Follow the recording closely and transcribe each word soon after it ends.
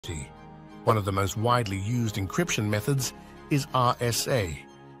One of the most widely used encryption methods is RSA,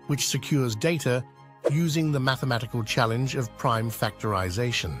 which secures data using the mathematical challenge of prime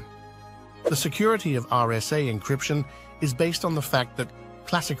factorization. The security of RSA encryption is based on the fact that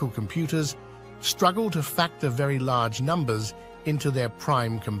classical computers struggle to factor very large numbers into their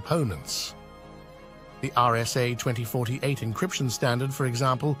prime components. The RSA 2048 encryption standard, for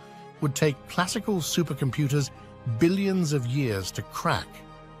example, would take classical supercomputers billions of years to crack.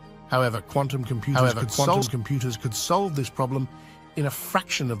 However, quantum computers could solve this problem in a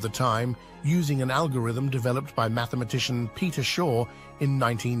fraction of the time using an algorithm developed by mathematician Peter Shor in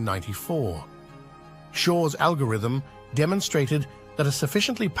 1994. Shor's algorithm demonstrated that a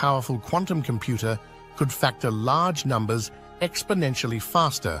sufficiently powerful quantum computer could factor large numbers exponentially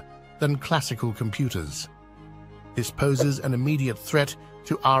faster than classical computers. This poses an immediate threat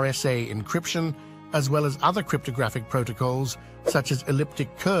to RSA encryption, as well as other cryptographic protocols such as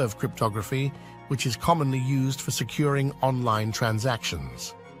elliptic curve cryptography, which is commonly used for securing online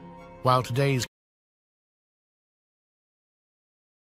transactions. While today's